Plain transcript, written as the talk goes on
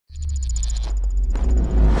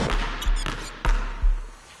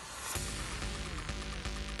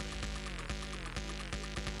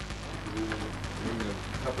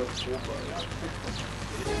I'm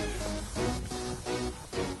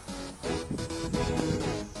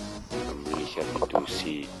really happy to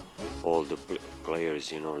see all the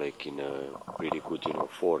players, like in a really good,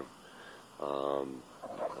 form.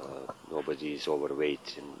 Nobody is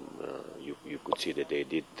overweight, and you could see that they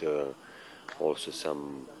did also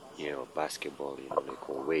some, basketball, like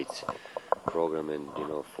on weights program, and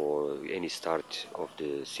for any start of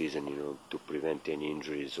the season, to prevent any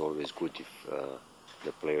injury is always good if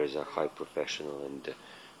the players are high professional and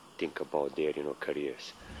think about their,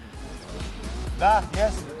 careers.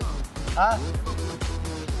 Yes.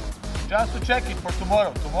 Just to check it for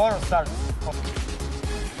tomorrow. Tomorrow starts.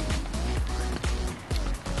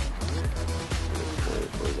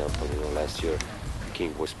 For example, last year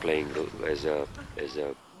King was playing as a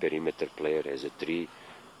perimeter player, as a 3,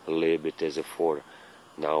 a little bit as a 4.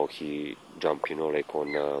 Now he jumped, like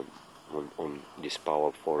on this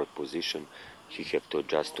power forward position. He have to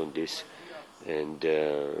adjust on this, and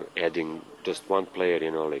adding just one player,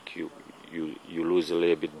 like you lose a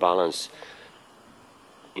little bit balance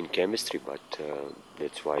in chemistry, but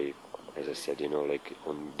that's why, as I said, like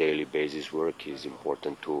on daily basis work is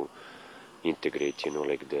important to integrate,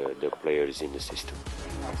 like the players in the system.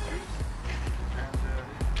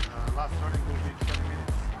 And last running will be 20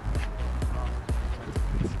 minutes.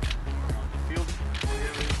 Field,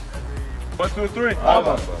 1, 2, 3.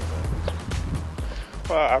 ALBA.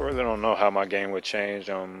 Well, I really don't know how my game would change.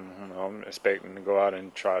 I'm expecting to go out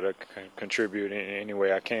and try to contribute in any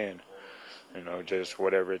way I can. Just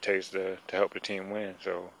whatever it takes to help the team win.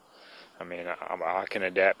 So, I mean, I can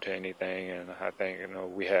adapt to anything, and I think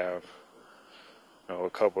we have a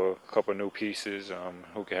couple new pieces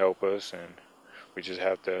who can help us, and we just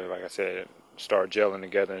have to, like I said, start gelling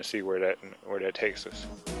together and see where that takes us.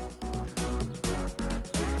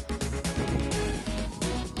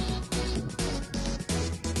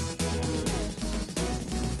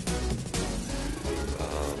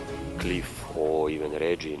 Cliff or even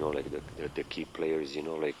Reggie, like the key players,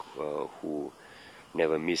 like who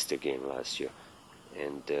never missed a game last year,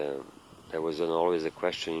 and there was always a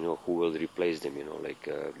question, who will replace them, like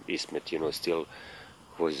Ismet, still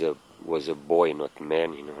was a boy, not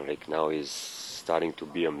man, like now he's starting to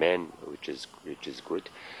be a man, which is good.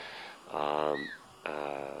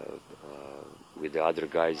 With the other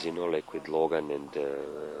guys, like with Logan and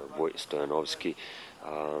Stojanovski,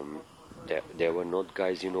 there were not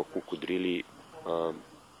guys, who could really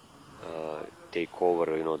take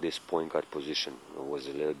over, this point guard position. It was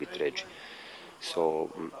a little bit Reggie. So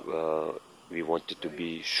we wanted to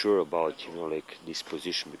be sure about, like this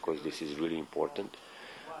position, because this is really important.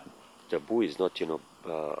 The Boo is not,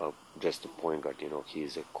 just a point guard. He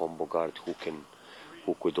is a combo guard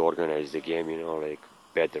who could organize the game,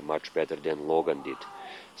 like much better than Logan did.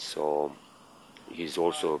 So he's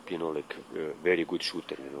also, like a very good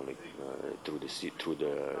shooter, like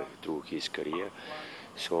through his career.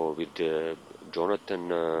 So with Jonathan,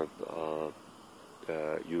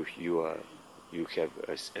 you have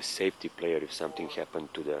a safety player if something happened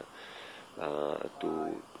to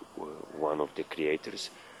one of the creators.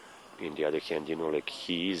 In the other hand, like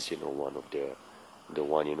he is, one of the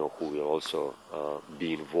one, who will also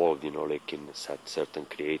be involved, like in certain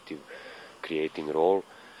creating role.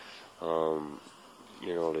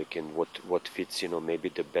 Like in what fits, maybe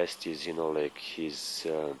the best is, like his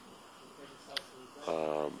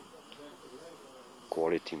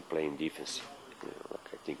quality in playing defense. Like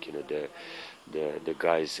I think, the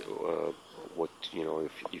guys,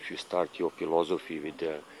 if you start your philosophy with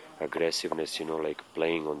the aggressiveness, like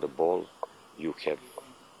playing on the ball, you have,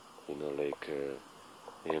 like,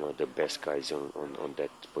 the best guys on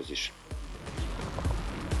that position.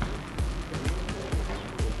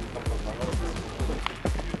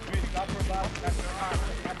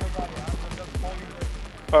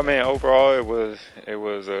 I mean, overall, it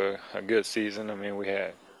was a good season. I mean, we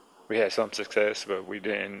had some success, but we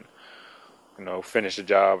didn't, finish the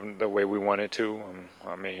job the way we wanted to.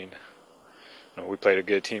 I mean, we played a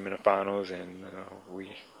good team in the finals, and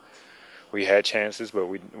we had chances, but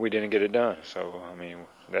we didn't get it done. So, I mean,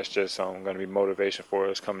 that's just going to be motivation for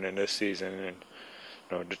us coming in this season,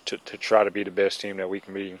 and to try to be the best team that we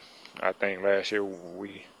can be. I think last year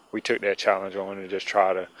we took that challenge on and just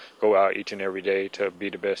try to go out each and every day to be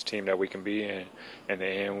the best team that we can be. And in the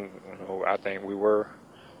end, I think we were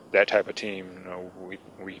that type of team.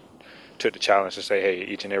 We took the challenge to say, hey,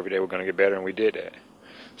 each and every day we're going to get better, and we did that.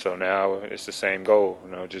 So now it's the same goal,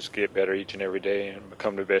 just get better each and every day and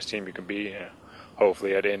become the best team you can be. And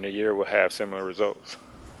hopefully at the end of the year we'll have similar results.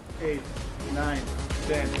 8, 9.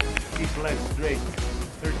 10. Keep legs straight.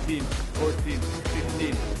 13, 14,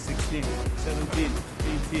 15, 16, 17,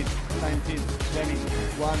 18, 19, 20,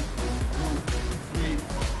 1, 2, 3,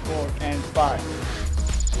 4, and 5.